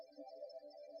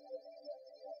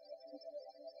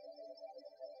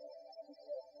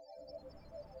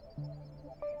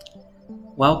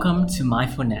Welcome to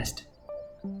Mindfulness.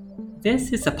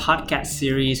 This is a podcast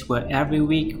series where every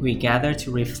week we gather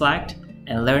to reflect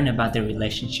and learn about the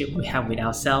relationship we have with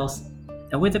ourselves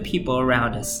and with the people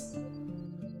around us.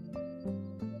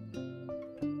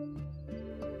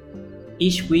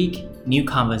 Each week, new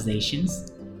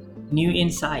conversations, new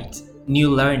insights,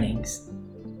 new learnings,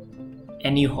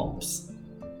 and new hopes.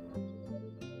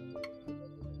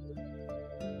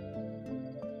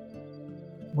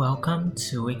 Welcome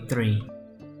to week 3.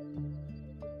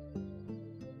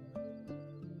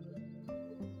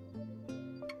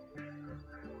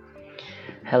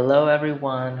 Hello,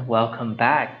 everyone. Welcome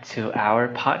back to our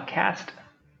podcast.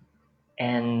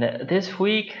 And this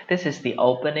week, this is the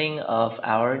opening of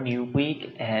our new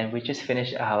week, and we just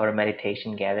finished our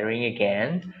meditation gathering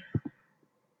again.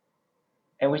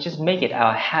 And we just make it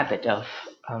our habit of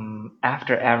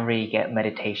after every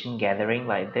meditation gathering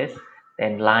like this,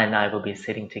 then La and I will be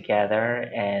sitting together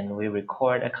and we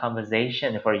record a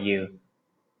conversation for you.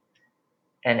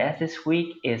 And as this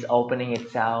week is opening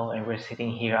itself and we're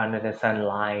sitting here under the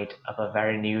sunlight of a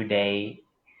very new day,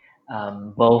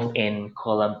 both in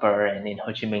Kuala Lumpur and in Ho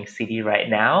Chi Minh City right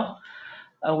now,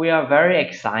 we are very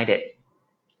excited.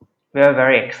 We are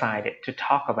very excited to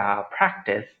talk about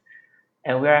practice.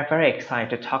 And we are very excited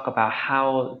to talk about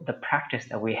how the practice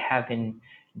that we have been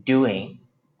doing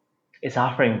is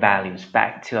offering values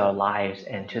back to our lives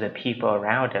and to the people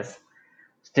around us.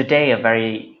 Today, a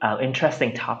very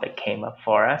interesting topic came up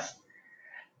for us.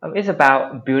 It's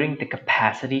about building the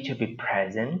capacity to be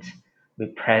present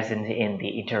in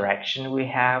the interaction we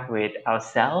have with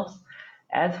ourselves,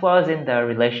 as well as in the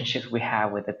relationships we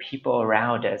have with the people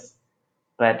around us.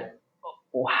 But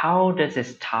how does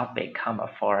this topic come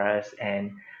up for us,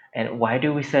 and why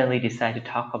do we suddenly decide to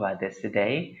talk about this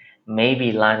today?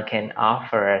 Maybe Lan can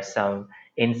offer us some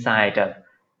insight of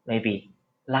maybe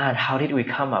Lan, how did we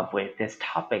come up with this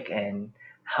topic and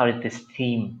how did this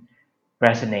theme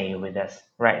resonate with us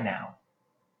right now?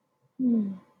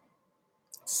 Hmm.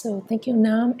 So, thank you,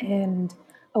 Nam, and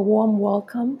a warm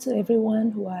welcome to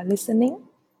everyone who are listening.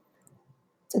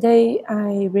 Today,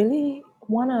 I really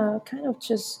want to kind of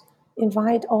just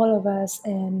invite all of us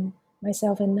and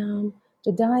myself and Nam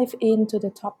to dive into the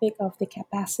topic of the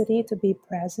capacity to be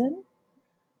present.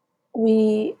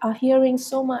 We are hearing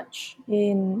so much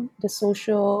in the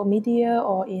social media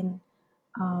or in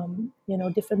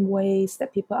different ways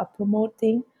that people are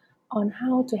promoting on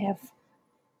how to have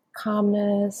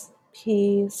calmness,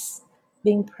 peace,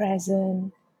 being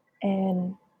present,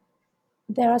 and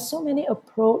there are so many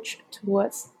approach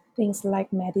towards things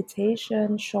like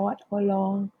meditation, short or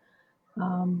long,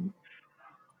 um,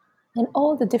 and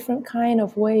all the different kind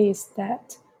of ways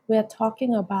that we are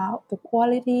talking about the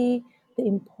quality, the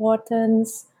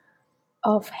importance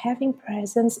of having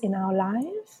presence in our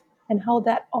life, and how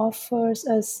that offers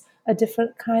us a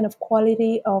different kind of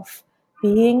quality of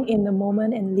being in the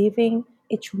moment and living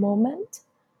each moment.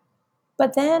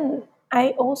 But then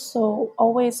I also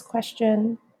always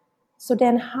question, so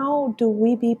then how do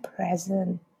we be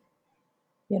present?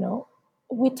 You know,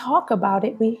 we talk about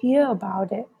it, we hear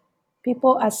about it,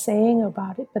 people are saying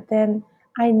about it, but then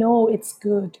I know it's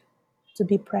good to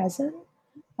be present.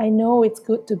 I know it's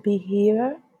good to be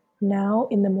here now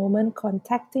in the moment,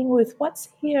 contacting with what's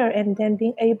here and then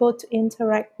being able to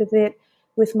interact with it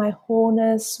with my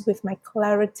wholeness, with my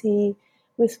clarity,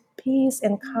 with peace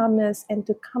and calmness, and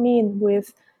to come in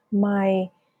with my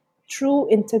true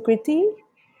integrity.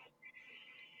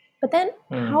 But then,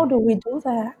 how Hmm. do we do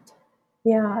that?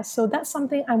 Yeah, so that's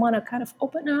something I want to kind of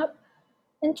open up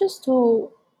and just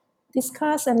to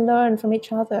discuss and learn from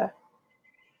each other.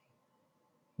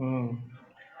 Hmm.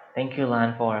 Thank you,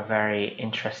 Lan, for a very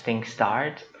interesting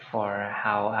start for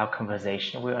how our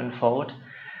conversation will unfold.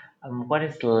 What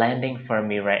is landing for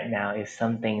me right now is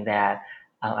something that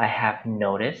I have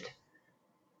noticed,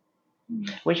 Mm.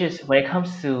 which is when it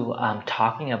comes to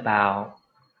talking about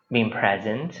being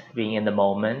present, being in the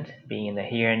moment, being in the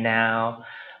here and now,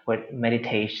 with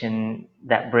meditation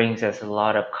that brings us a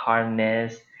lot of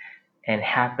calmness and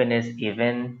happiness,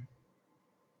 even.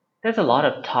 There's a lot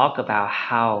of talk about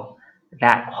how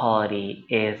that quality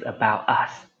is about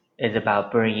us, is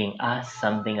about bringing us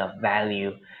something of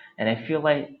value. And I feel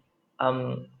like,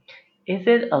 um, is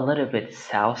it a little bit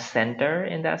self-centered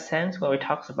in that sense when we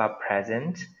talk about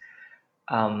present?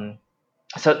 Um,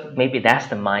 so maybe that's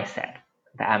the mindset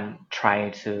that I'm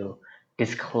trying to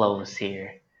disclose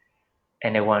here,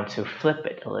 and I want to flip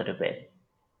it a little bit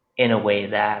in a way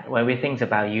that when we think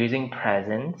about using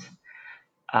present,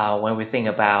 when we think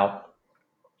about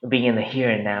being in the here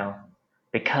and now,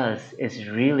 because it's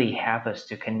really help us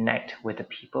to connect with the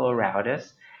people around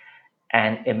us,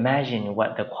 and imagine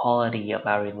what the quality of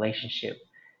our relationship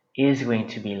is going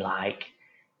to be like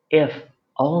if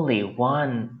only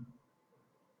one.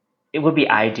 It would be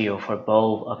ideal for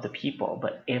both of the people,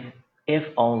 but if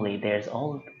only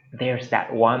there's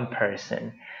that one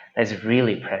person that's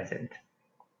really present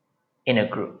in a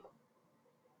group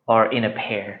or in a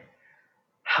pair,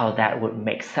 how that would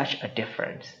make such a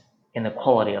difference in the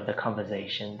quality of the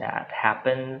conversation that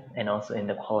happens and also in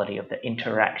the quality of the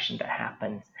interaction that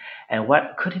happens. And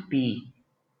what could it be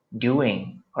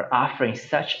doing or offering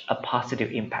such a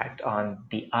positive impact on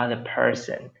the other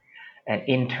person, and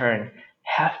in turn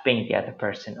helping the other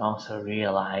person also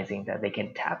realizing that they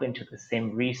can tap into the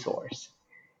same resource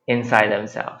inside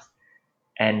themselves,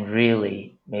 and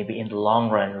really maybe in the long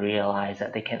run realize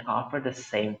that they can offer the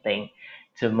same thing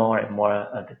to more and more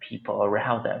of the people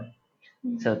around them.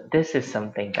 So this is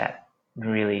something that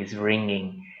really is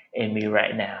ringing in me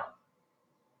right now.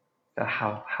 So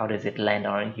how does it land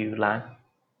on you, Lan?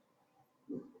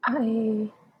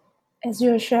 I, as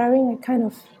you're sharing, I kind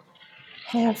of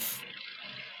have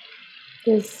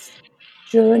this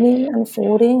journey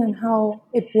unfolding and how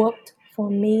it worked for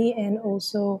me, and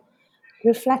also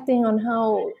reflecting on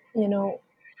how,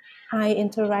 I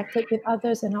interacted with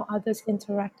others and how others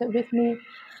interacted with me.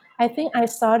 I think I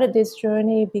started this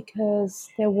journey because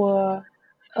there were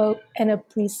an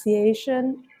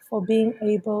appreciation for being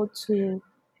able to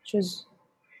just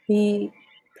be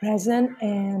present,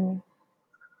 and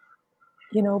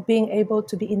being able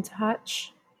to be in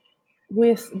touch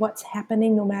with what's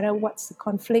happening, no matter what's the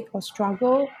conflict or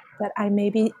struggle that I may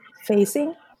be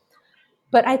facing.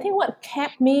 But I think what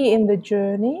kept me in the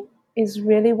journey is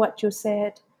really what you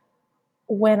said.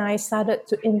 When I started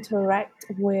to interact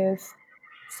with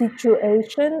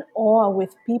situation or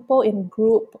with people in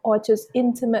group, or just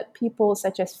intimate people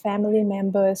such as family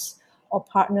members or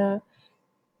partner,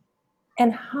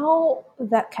 and how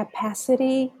that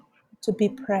capacity to be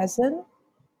present,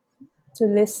 to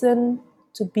listen,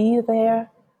 to be there,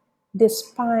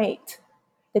 despite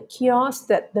the chaos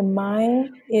that the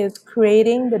mind is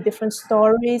creating, the different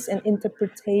stories and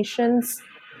interpretations,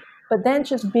 but then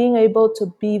just being able to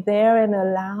be there and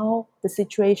allow the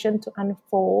situation to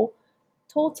unfold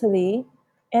totally,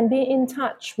 and be in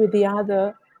touch with the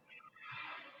other.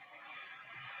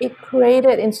 It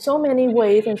created, in so many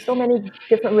ways, in so many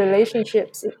different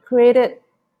relationships, it created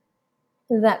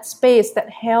that space that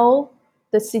held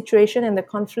the situation and the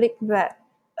conflict, that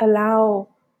allow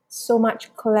so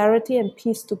much clarity and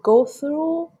peace to go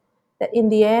through, that in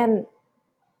the end,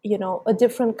 a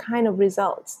different kind of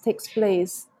results takes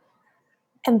place.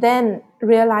 And then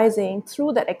realizing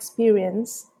through that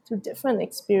experience, through different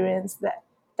experience, that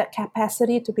that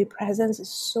capacity to be present is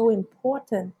so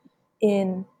important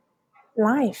in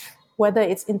life, whether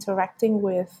it's interacting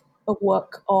with a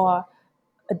work or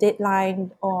a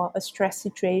deadline or a stress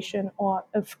situation or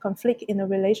a conflict in a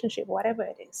relationship, whatever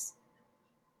it is.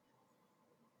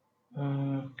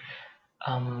 Mm,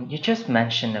 you just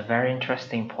mentioned a very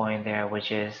interesting point there,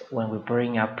 which is when we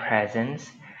bring our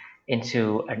presence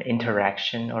into an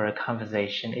interaction or a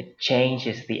conversation, it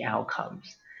changes the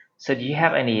outcomes. So, do you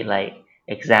have any like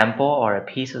example or a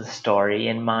piece of story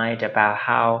in mind about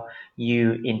how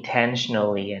you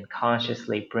intentionally and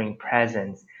consciously bring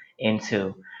presence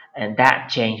into, and that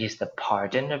changes the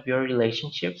pattern of your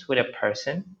relationships with a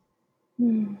person?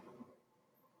 Hmm.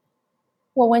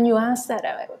 Well, when you asked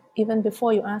that, even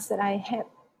before you asked that, I had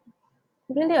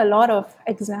really a lot of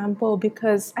example,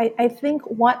 because I think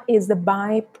what is the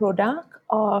byproduct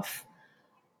of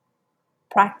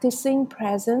practicing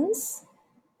presence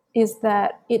is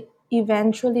that it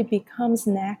eventually becomes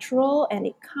natural, and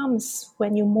it comes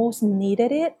when you most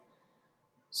needed it.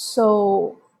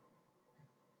 So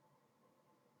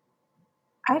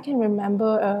I can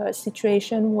remember a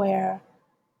situation where,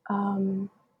 um,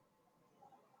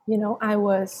 I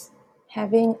was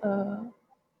having a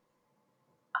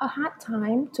hard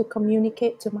time to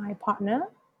communicate to my partner.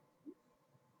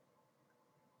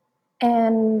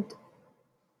 And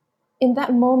in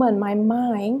that moment, my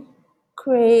mind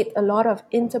create a lot of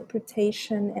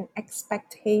interpretation and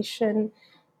expectation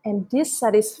and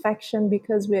dissatisfaction,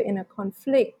 because we're in a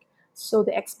conflict. So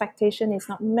the expectation is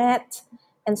not met.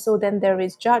 And so then there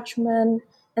is judgment.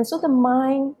 And so the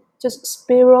mind just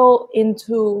spiral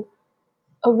into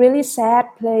a really sad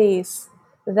place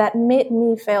that made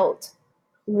me felt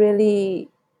really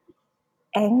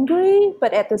angry,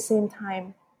 but at the same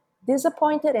time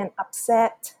disappointed and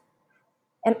upset.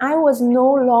 And I was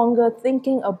no longer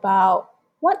thinking about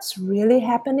what's really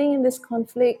happening in this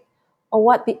conflict, or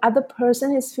what the other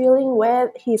person is feeling,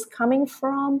 where he's coming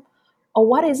from, or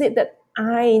what is it that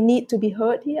I need to be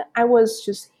heard here. I was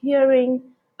just hearing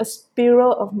a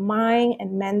spiral of mind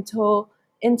and mental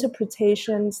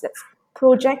interpretations that's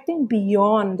projecting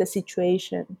beyond the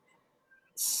situation.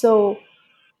 So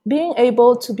being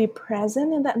able to be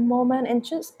present in that moment and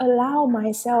just allow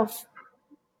myself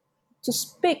to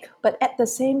speak, but at the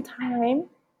same time,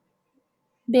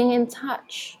 being in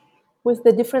touch with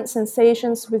the different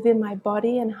sensations within my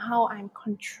body and how I'm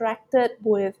contracted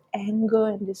with anger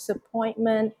and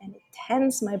disappointment, and it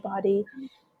tensed my body.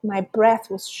 My breath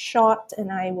was short,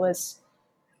 and I was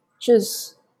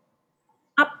just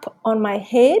up on my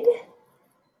head.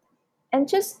 And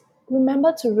just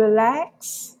remember to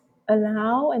relax,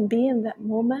 allow, and be in that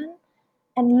moment.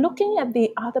 And looking at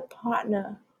the other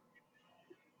partner,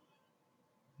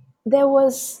 there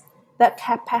was that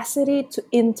capacity to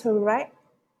interact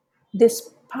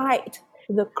despite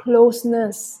the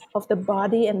closeness of the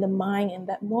body and the mind in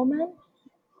that moment.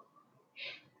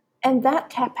 And that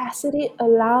capacity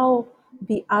allow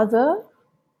the other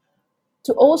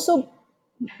to also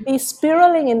be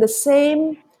spiraling in the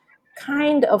same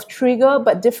kind of trigger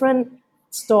but different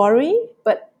story,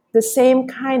 but the same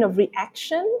kind of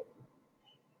reaction.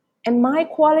 And my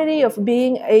quality of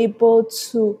being able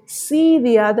to see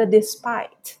the other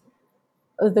despite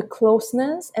the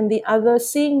closeness, and the other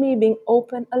seeing me being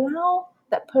open, allow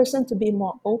that person to be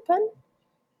more open.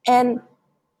 And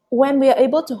when we are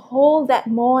able to hold that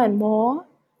more and more,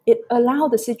 it allows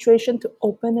the situation to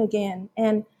open again.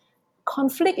 And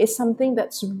conflict is something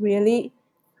that's really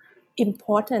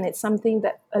important. It's something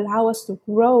that allows us to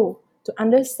grow, to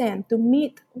understand, to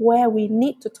meet where we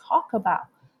need to talk about.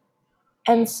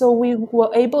 And so we were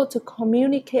able to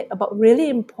communicate about really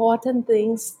important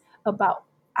things about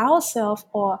ourselves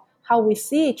or how we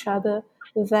see each other,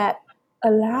 that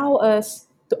allow us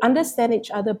to understand each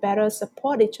other better,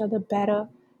 support each other better,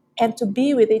 and to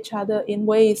be with each other in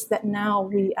ways that now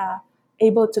we are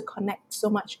able to connect so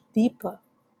much deeper.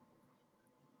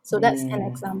 So that's an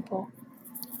Mm, example.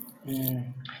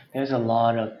 mm. There's a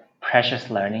lot of precious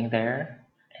learning there,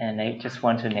 and I just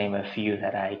want to name a few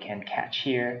that I can catch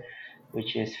here,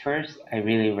 which is first, I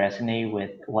really resonate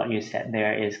with what you said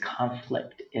there is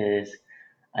conflict is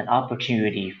an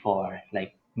opportunity for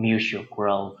like mutual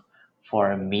growth,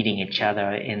 for meeting each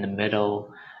other in the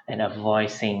middle and of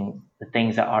voicing the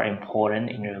things that are important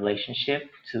in your relationship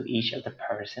to each of the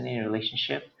person in your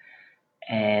relationship.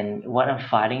 And what I'm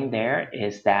fighting there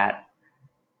is that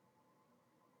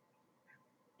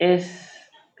is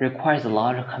requires a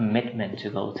lot of commitment to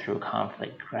go through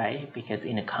conflict, right? Because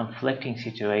in a conflicting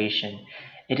situation,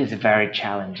 it is very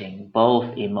challenging,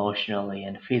 both emotionally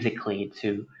and physically,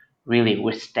 to really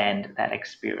withstand that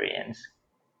experience.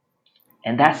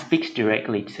 And that speaks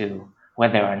directly to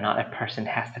whether or not a person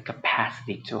has the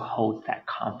capacity to hold that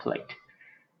conflict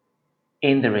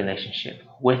in the relationship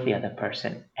with the other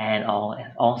person, and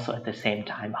also at the same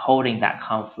time holding that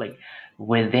conflict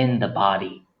within the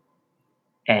body.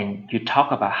 And you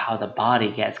talk about how the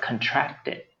body gets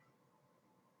contracted.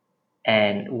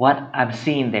 And what I'm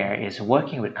seeing there is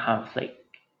working with conflict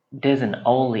doesn't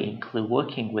only include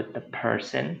working with the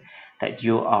person that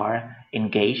you are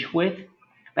engaged with,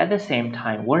 but at the same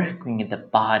time working with the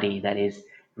body that is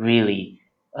really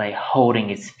like holding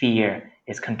its fear,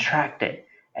 is contracted,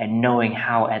 and knowing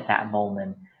how at that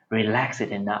moment relax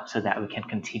it enough so that we can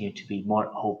continue to be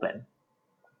more open.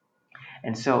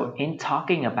 And so, in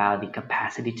talking about the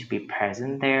capacity to be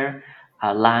present there,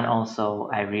 Lan, also,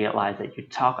 I realized that you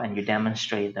talk and you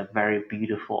demonstrate a very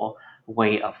beautiful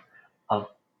way of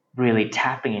really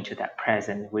tapping into that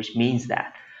present, which means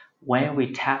that when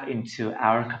we tap into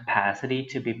our capacity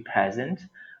to be present,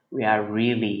 we are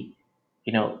really,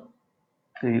 you know,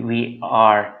 we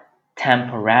are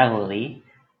temporarily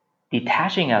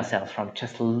detaching ourselves from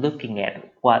just looking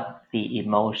at what the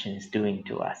emotion is doing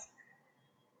to us.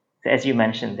 So as you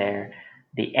mentioned there,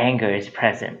 the anger is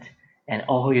present, and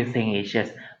all you think is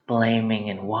just blaming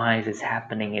and why is this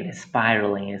happening, and it's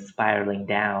spiraling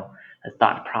down the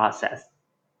thought process.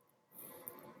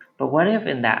 But what if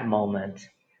in that moment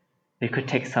we could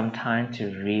take some time to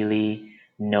really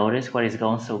notice what is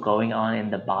going on in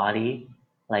the body,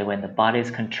 like when the body is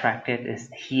contracted, is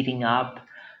heating up,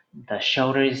 the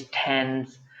shoulder is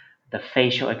tense, the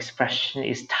facial expression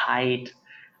is tight,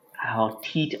 our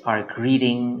teeth are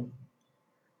gritting.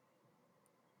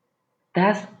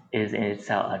 That is in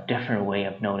itself a different way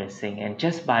of noticing. And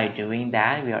just by doing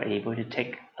that, we are able to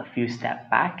take a few steps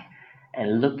back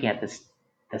and look at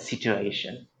the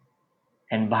situation.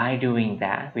 And by doing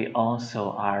that, we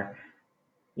also are,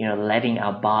 letting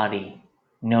our body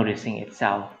noticing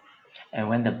itself. And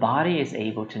when the body is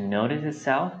able to notice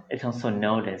itself, it's also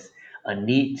notice a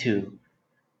need to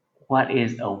what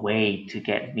is a way to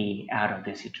get me out of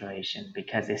this situation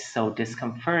because it's so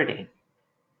discomforting.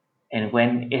 And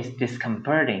when it's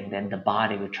discomforting, then the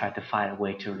body will try to find a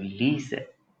way to release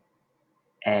it.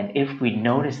 And if we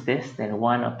notice this, then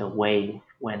one of the way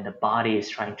when the body is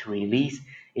trying to release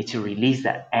is to release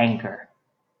that anger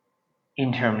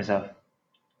in terms of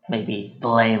maybe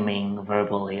blaming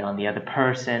verbally on the other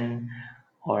person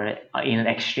or in an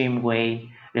extreme way,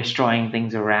 destroying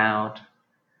things around,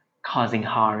 causing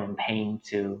harm and pain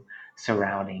to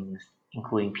surroundings,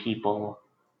 including people.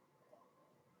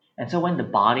 And so when the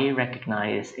body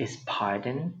recognizes its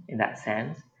pardon in that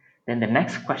sense, then the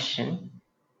next question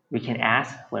we can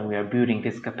ask when we are building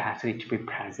this capacity to be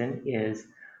present is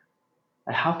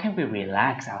how can we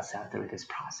relax ourselves through this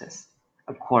process?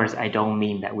 Of course, I don't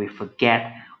mean that we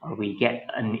forget or we get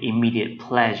an immediate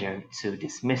pleasure to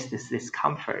dismiss this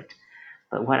discomfort.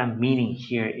 But what I'm meaning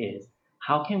here is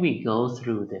how can we go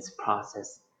through this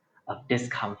process of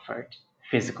discomfort,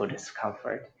 physical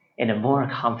discomfort, in a more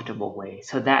comfortable way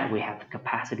so that we have the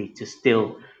capacity to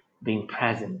still being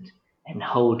present and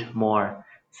hold more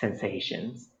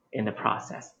sensations in the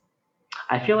process.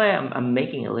 I feel like I'm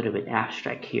making a little bit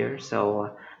abstract here.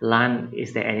 So, Lan,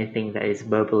 is there anything that is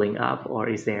bubbling up, or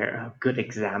is there a good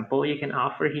example you can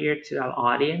offer here to our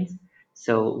audience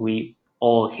so we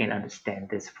all can understand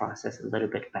this process a little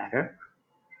bit better?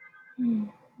 Mm.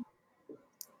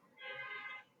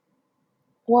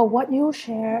 Well, what you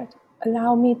shared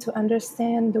allow me to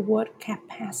understand the word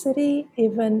capacity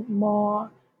even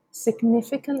more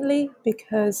significantly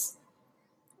because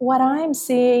what I'm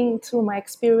seeing through my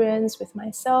experience with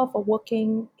myself or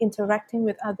interacting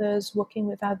with others, working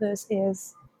with others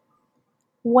is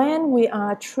when we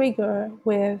are triggered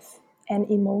with an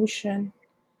emotion,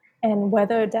 and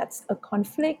whether that's a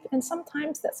conflict, and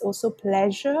sometimes that's also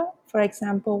pleasure. For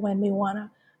example, when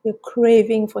we're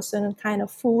craving for certain kind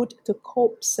of food to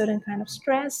cope certain kind of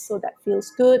stress, so that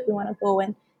feels good, we want to go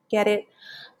and get it.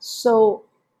 So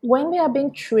when we are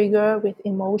being triggered with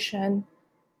emotion,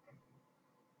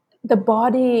 the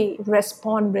body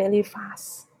respond really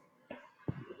fast.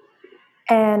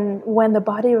 And when the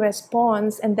body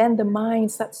responds, and then the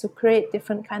mind starts to create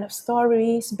different kind of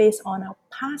stories based on our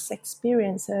past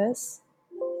experiences,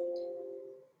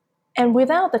 and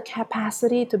without the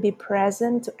capacity to be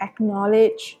present, to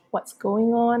acknowledge what's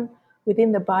going on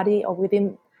within the body or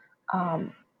within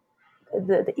um,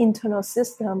 the internal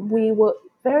system, we will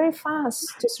very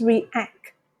fast just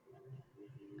react.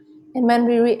 And when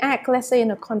we react, let's say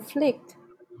in a conflict,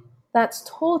 that's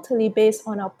totally based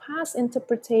on our past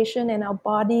interpretation and our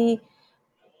body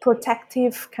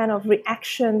protective kind of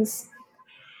reactions,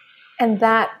 and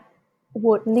that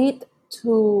would lead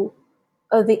to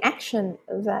the action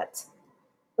that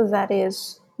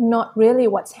is not really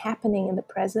what's happening in the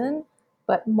present,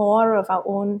 but more of our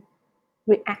own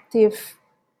reactive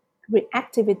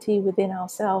reactivity within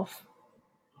ourselves.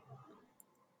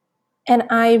 And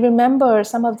I remember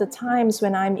some of the times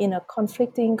when I'm in a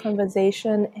conflicting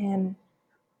conversation and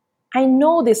I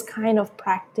know this kind of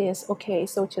practice, okay,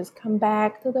 so just come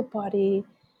back to the body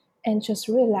and just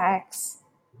relax.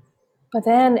 But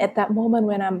then at that moment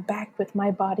when I'm back with my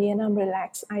body and I'm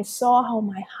relaxed, I saw how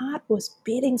my heart was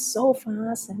beating so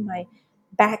fast and my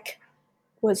back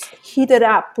was heated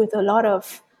up with a lot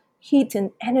of heat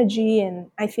and energy,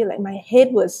 and I feel like my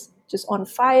head was just on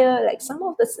fire, like some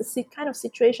of the kind of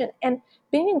situation. And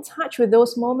being in touch with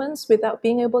those moments without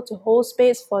being able to hold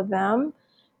space for them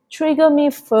trigger me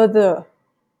further.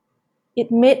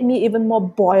 It made me even more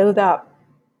boiled up,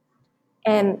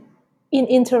 and in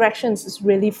interactions is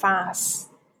really fast.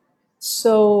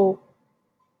 So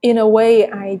in a way,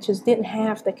 I just didn't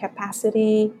have the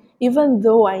capacity, even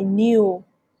though I knew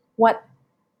what,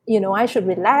 I should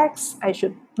relax, I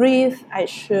should breathe, I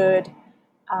should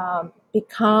be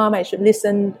calm, I should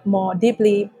listen more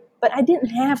deeply. But I didn't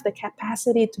have the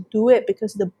capacity to do it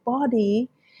because the body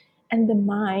and the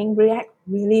mind react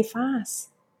really fast.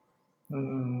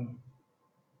 Mm,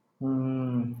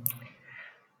 mm.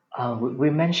 We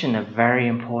mentioned a very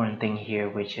important thing here,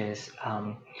 which is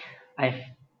I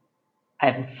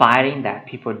I'm finding that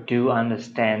people do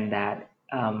understand that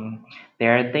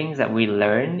there are things that we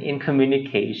learn in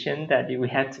communication that we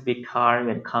have to be calm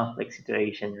in conflict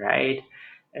situation, right?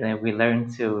 And then we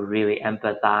learn to really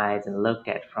empathize and look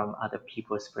at from other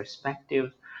people's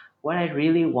perspective. What I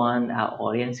really want our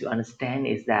audience to understand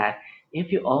is that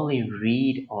if you only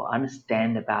read or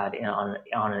understand about it on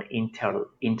an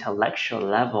intellectual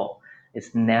level,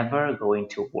 it's never going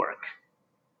to work.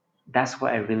 That's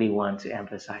what I really want to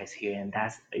emphasize here, and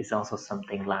that is also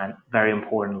something, Lan, very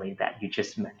importantly that you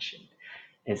just mentioned.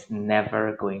 It's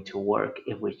never going to work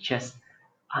if we just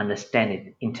understand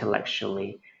it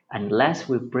intellectually unless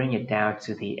we bring it down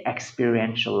to the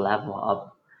experiential level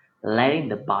of letting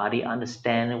the body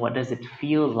understand what does it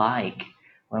feel like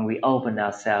when we open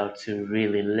ourselves to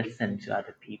really listen to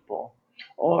other people,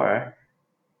 or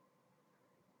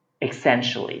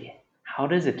essentially how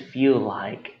does it feel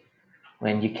like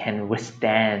when you can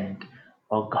withstand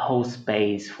or hold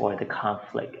space for the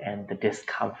conflict and the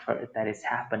discomfort that is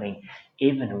happening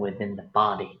even within the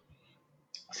body.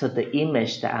 So the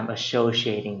image that I'm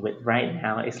associating with right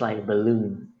now is like a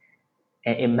balloon,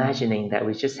 and imagining that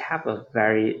we just have a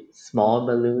very small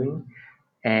balloon,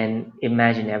 and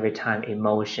imagine every time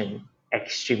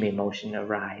extreme emotion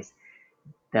arise,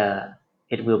 the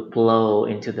it will blow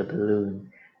into the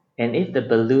balloon. And if the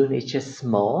balloon is just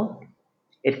small,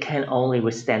 it can only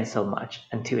withstand so much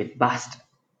until it busts.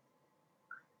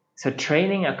 So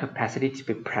training our capacity to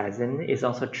be present is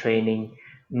also training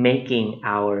making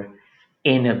our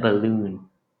inner balloon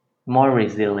more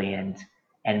resilient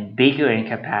and bigger in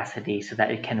capacity so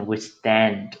that it can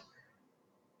withstand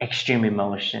extreme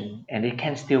emotion, and it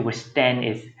can still withstand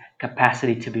its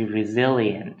capacity to be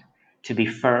resilient, to be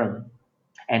firm,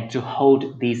 and to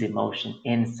hold these emotions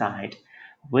inside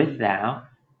without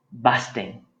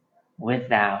busting,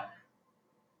 without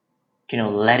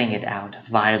letting it out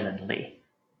violently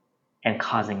and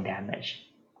causing damage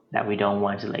that we don't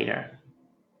want later.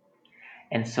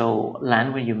 And so,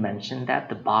 Lan, when you mentioned that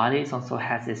the body also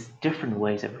has its different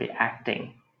ways of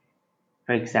reacting.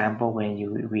 For example, when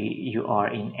you are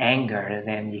in anger,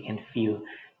 then you can feel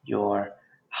your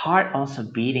heart also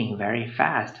beating very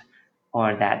fast,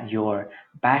 or that your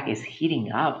back is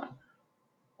heating up,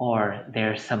 or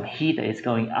there's some heat that is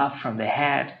going up from the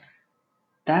head.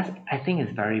 That I think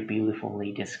is very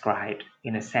beautifully described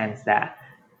in a sense that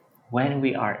when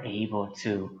we are able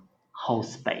to hold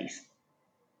space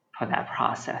for that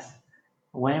process,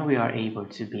 when we are able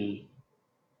to be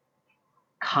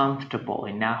comfortable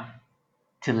enough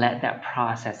to let that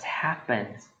process happen,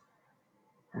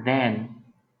 then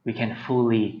we can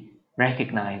fully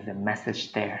recognize the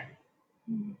message there.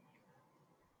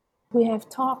 We have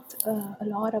talked a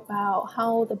lot about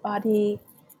how the body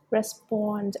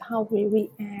responds, how we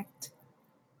react,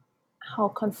 how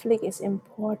conflict is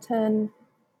important,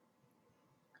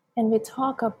 and we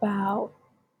talk about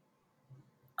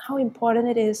how important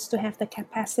it is to have the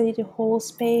capacity to hold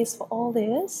space for all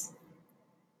this.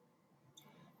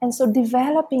 And so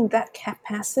developing that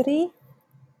capacity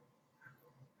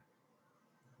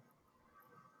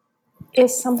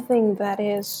is something that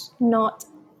is not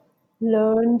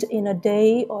learned in a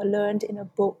day or learned in a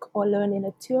book or learned in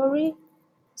a theory.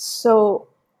 So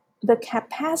the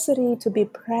capacity to be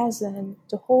present,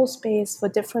 to hold space for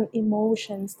different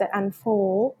emotions that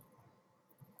unfold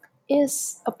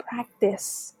is a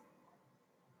practice.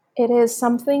 It is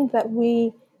something that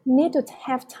we need to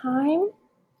have time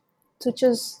to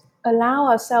just allow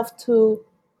ourselves to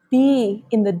be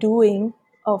in the doing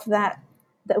of that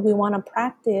we want to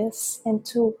practice, and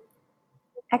to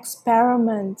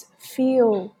experiment,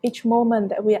 feel each moment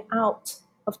that we're out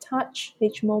of touch,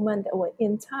 each moment that we're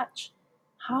in touch,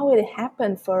 how it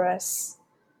happened for us,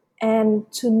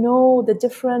 and to know the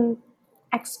different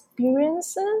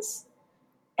experiences.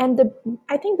 And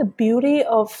I think the beauty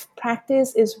of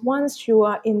practice is once you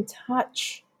are in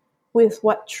touch with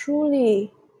what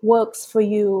truly works for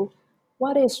you,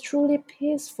 what is truly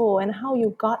peaceful, and how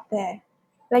you got there.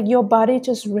 Like your body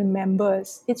just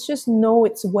remembers, it's just know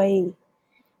its way.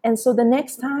 And so the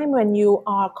next time when you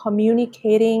are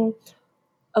communicating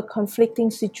a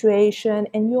conflicting situation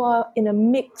and you are in a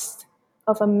mix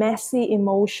of a messy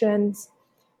emotions,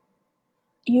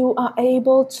 you are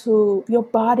able to, your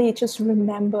body just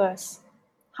remembers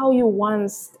how you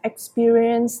once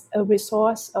experienced a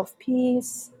resource of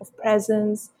peace, of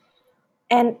presence,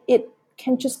 and it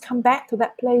can just come back to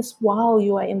that place while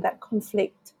you are in that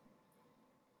conflict.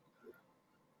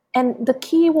 And the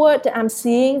key word that I'm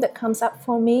seeing that comes up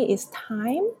for me is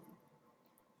time.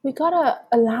 We gotta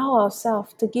allow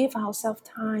ourselves to give ourselves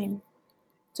time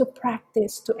to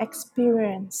practice, to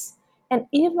experience. And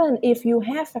even if you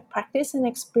have a practice and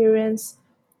experience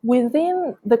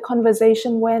within the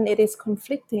conversation when it is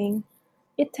conflicting,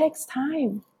 it takes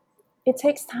time. It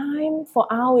takes time for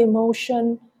our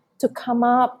emotion to come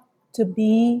up, to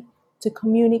be, to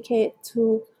communicate,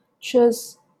 to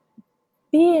just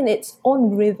be in its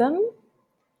own rhythm.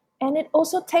 And it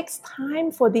also takes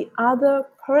time for the other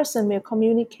person we're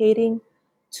communicating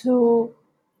to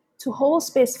hold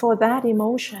space for that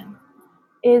emotion.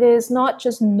 It is not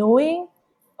just knowing,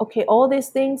 okay, all these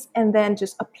things and then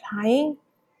just applying,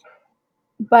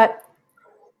 but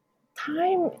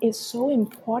time is so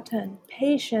important,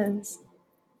 patience.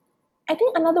 I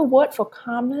think another word for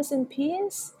calmness and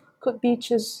peace could be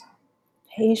just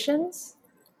patience,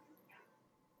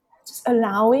 just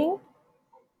allowing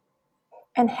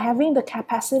and having the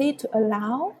capacity to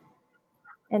allow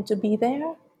and to be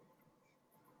there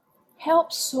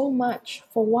helps so much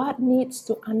for what needs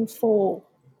to unfold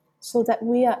so that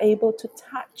we are able to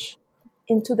touch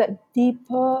into that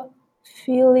deeper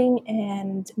feeling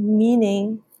and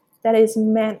meaning that is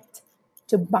meant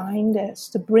to bind us,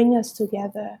 to bring us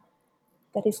together,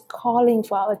 that is calling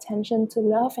for our attention to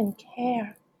love and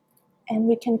care. And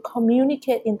we can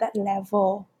communicate in that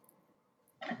level.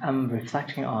 I'm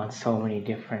reflecting on so many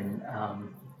different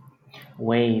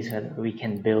ways that we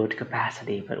can build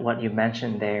capacity, but what you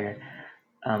mentioned there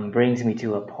brings me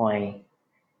to a point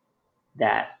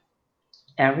that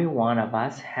every one of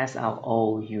us has our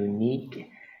own unique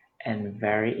and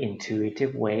very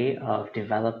intuitive way of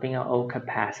developing our own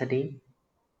capacity.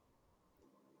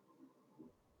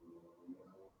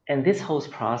 And this whole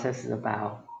process is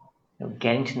about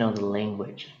getting to know the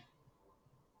language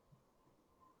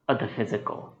of the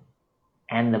physical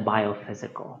and the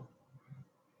biophysical.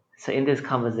 So in this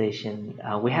conversation,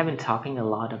 we have been talking a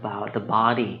lot about the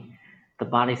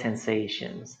body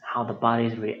sensations, how the body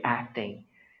is reacting,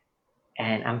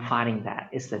 and I'm finding that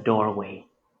it's the doorway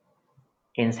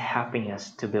in helping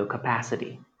us to build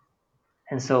capacity.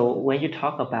 And so when you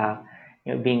talk about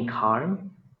being calm,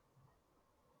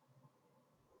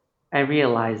 I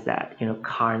realize that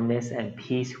calmness and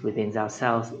peace within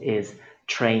ourselves is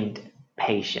trained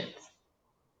patience.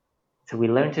 So we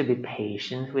learn to be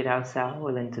patient with ourselves,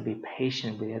 we learn to be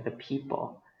patient with other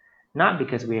people, not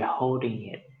because we are holding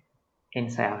it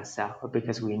inside ourselves, but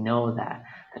because we know that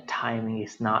the timing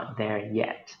is not there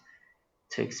yet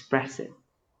to express it.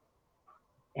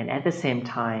 And at the same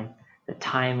time, the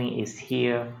timing is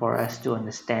here for us to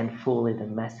understand fully the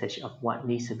message of what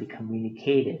needs to be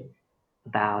communicated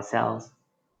about ourselves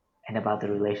and about the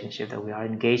relationship that we are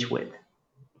engaged with.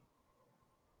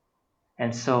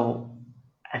 And so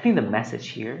I think the message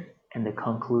here and the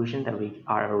conclusion that we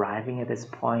are arriving at this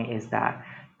point is that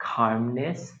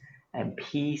calmness and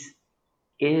peace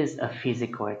is a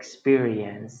physical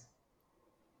experience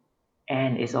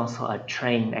and is also a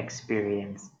trained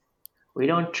experience. We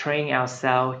don't train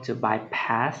ourselves to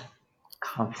bypass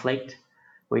conflict.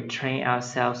 We train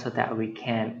ourselves so that we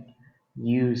can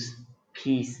use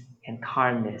peace and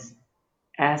calmness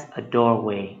as a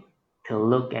doorway to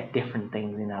look at different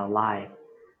things in our life.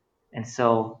 And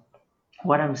so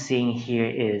what I'm seeing here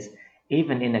is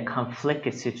even in a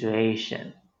conflicted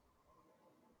situation,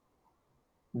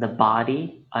 the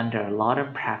body, under a lot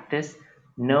of practice,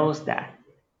 knows that,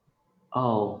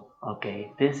 oh,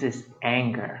 okay, this is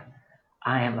anger.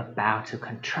 I am about to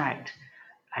contract.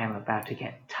 I am about to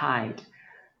get tight.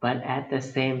 But at the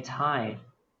same time,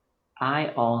 I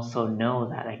also know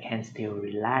that I can still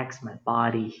relax my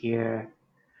body here.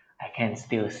 I can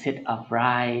still sit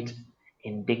upright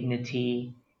in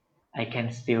dignity. I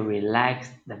can still relax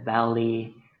the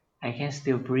belly. I can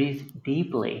still breathe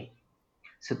deeply.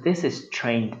 So this is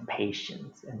trained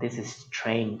patience, and this is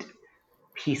trained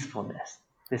peacefulness.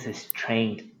 This is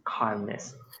trained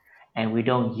calmness. And we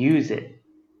don't use it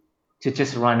to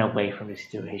just run away from the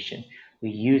situation.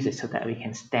 We use it so that we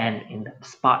can stand in the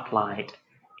spotlight,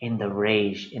 in the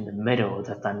rage, in the middle of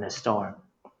the thunderstorm,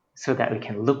 so that we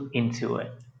can look into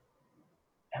it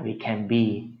and we can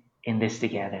be in this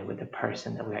together with the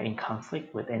person that we are in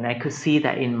conflict with. And I could see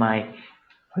that in my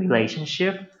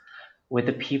relationship with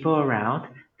the people around,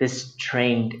 this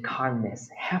trained calmness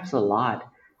helps a lot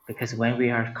because when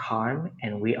we are calm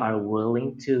and we are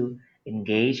willing to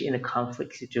engage in a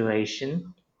conflict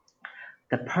situation,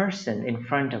 the person in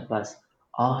front of us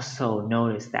also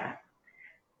notice that.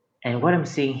 And what I'm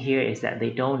seeing here is that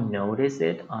they don't notice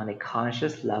it on a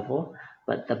conscious level,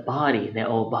 but the body, their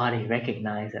own body,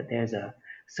 recognize that there's a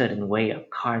certain way of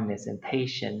calmness and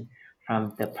patience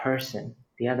from the person,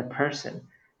 the other person.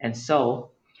 And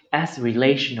so, as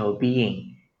relational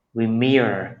being, we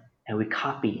mirror and we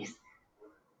copy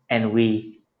and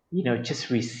we, just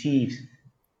receive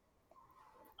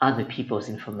other people's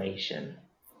information,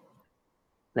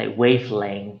 like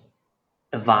wavelength,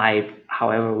 vibe,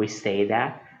 however we say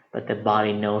that, but the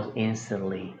body knows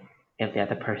instantly if the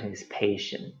other person is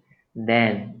patient.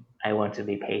 Then I want to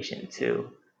be patient too.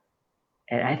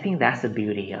 And I think that's the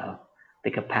beauty of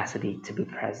the capacity to be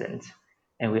present.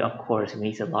 And we, of course,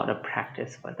 need a lot of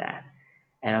practice for that.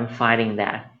 And I'm finding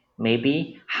that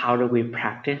maybe how do we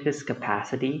practice this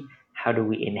capacity? How do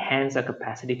we enhance our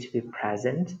capacity to be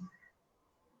present?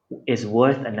 Is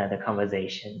worth another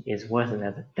conversation, is worth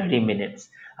another 30 minutes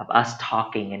of us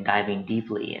talking and diving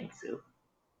deeply into.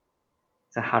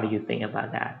 So how do you think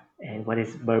about that? and what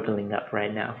is burbling up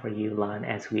right now for you, Lan,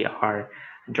 as we are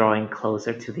drawing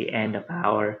closer to the end of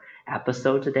our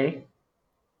episode today?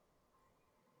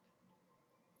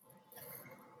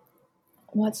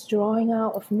 What's drawing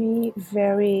out of me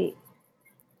very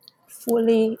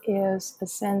fully is a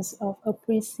sense of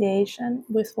appreciation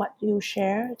with what you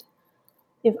shared.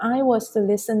 If I was to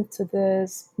listen to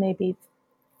this maybe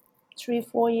 3,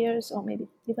 4 years, or maybe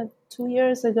even 2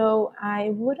 years ago, I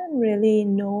wouldn't really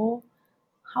know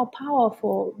how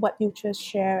powerful what you just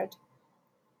shared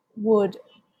would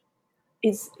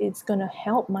is it's gonna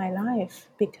help my life.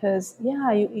 Because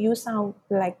yeah, you sound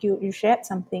like you shared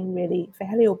something really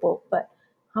valuable, but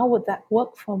how would that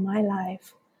work for my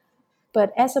life?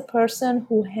 But as a person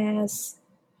who has,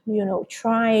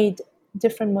 tried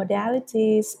different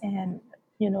modalities and,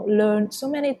 learned so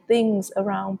many things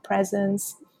around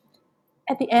presence,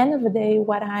 at the end of the day,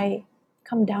 what I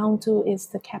come down to is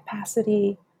the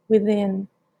capacity within,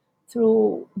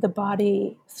 through the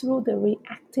body, through the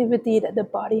reactivity that the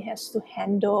body has to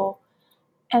handle,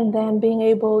 and then being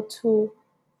able to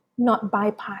not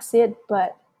bypass it,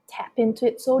 but tap into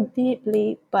it so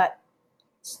deeply, but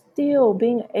still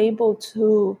being able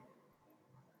to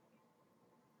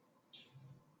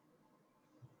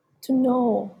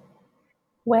know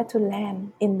where to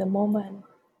land in the moment,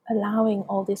 allowing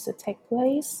all this to take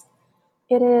place.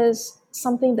 It is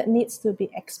something that needs to be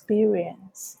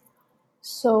experienced.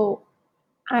 So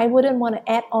I wouldn't want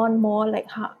to add on more, like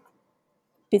how,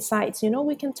 besides,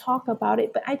 we can talk about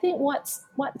it. But I think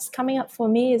what's coming up for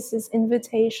me is this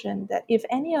invitation that if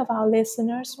any of our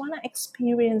listeners want to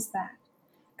experience that,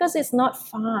 because it's not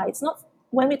far. It's not,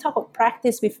 when we talk of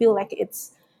practice, we feel like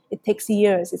it takes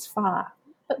years, it's far.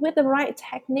 But with the right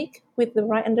technique, with the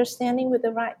right understanding, with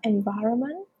the right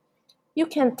environment, you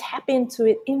can tap into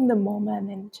it in the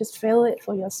moment and just feel it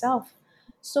for yourself.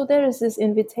 So there is this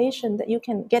invitation that you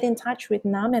can get in touch with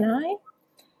Nam and I,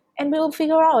 and we'll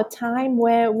figure out a time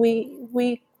where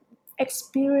we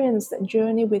experience that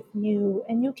journey with you,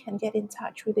 and you can get in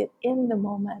touch with it in the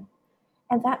moment.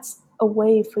 And that's a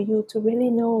way for you to really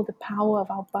know the power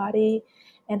of our body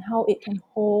and how it can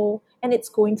hold. And it's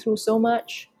going through so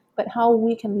much, but how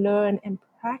we can learn and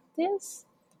practice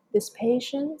this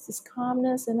patience, this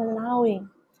calmness, and allowing,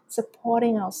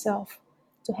 supporting ourselves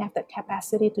to have that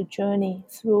capacity to journey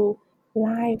through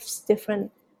life's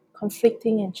different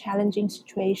conflicting and challenging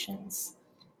situations.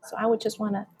 So I would just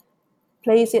want to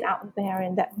place it out there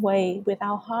in that way, with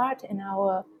our heart and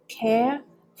our care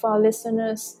for our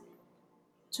listeners,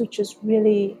 to just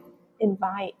really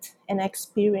invite an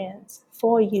experience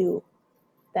for you.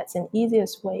 That's an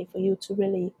easiest way for you to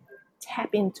really tap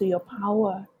into your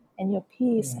power and your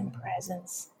peace and Mm.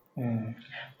 presence. Mm.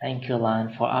 Thank you,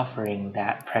 Lan, for offering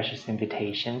that precious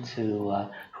invitation to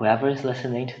whoever is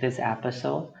listening to this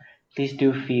episode. Please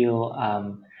do feel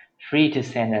free to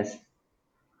send us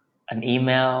an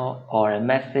email or a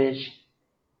message,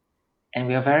 and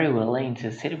we are very willing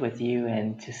to sit with you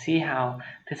and to see how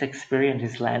this experience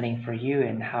is landing for you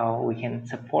and how we can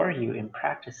support you in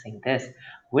practicing this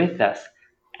with us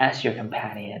as your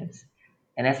companions.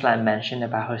 And as Lan mentioned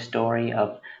about her story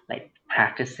of like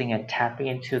practicing and tapping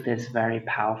into this very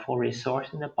powerful resource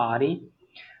in the body,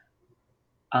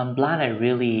 Blan, I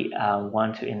really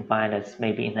want to invite us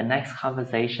maybe in the next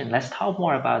conversation. Let's talk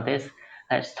more about this.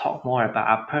 Let's talk more about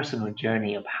our personal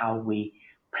journey of how we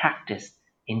practice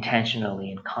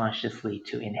intentionally and consciously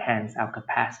to enhance our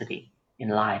capacity in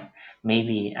life.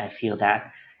 Maybe I feel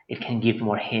that it can give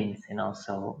more hints and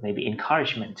also maybe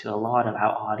encouragement to a lot of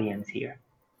our audience here.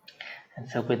 And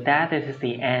so, with that, this is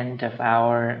the end of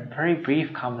our very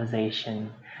brief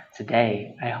conversation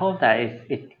today. I hope that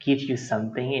it gives you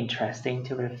something interesting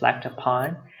to reflect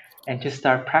upon and to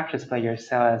start practice by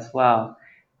yourself as well.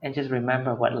 And just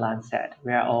remember what Lan said,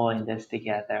 we are all in this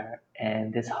together,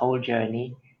 and this whole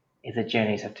journey is a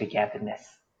journey of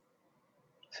togetherness.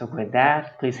 So, with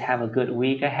that, please have a good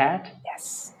week ahead.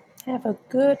 Yes. Have a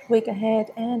good week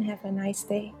ahead and have a nice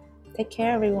day. Take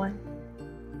care, everyone.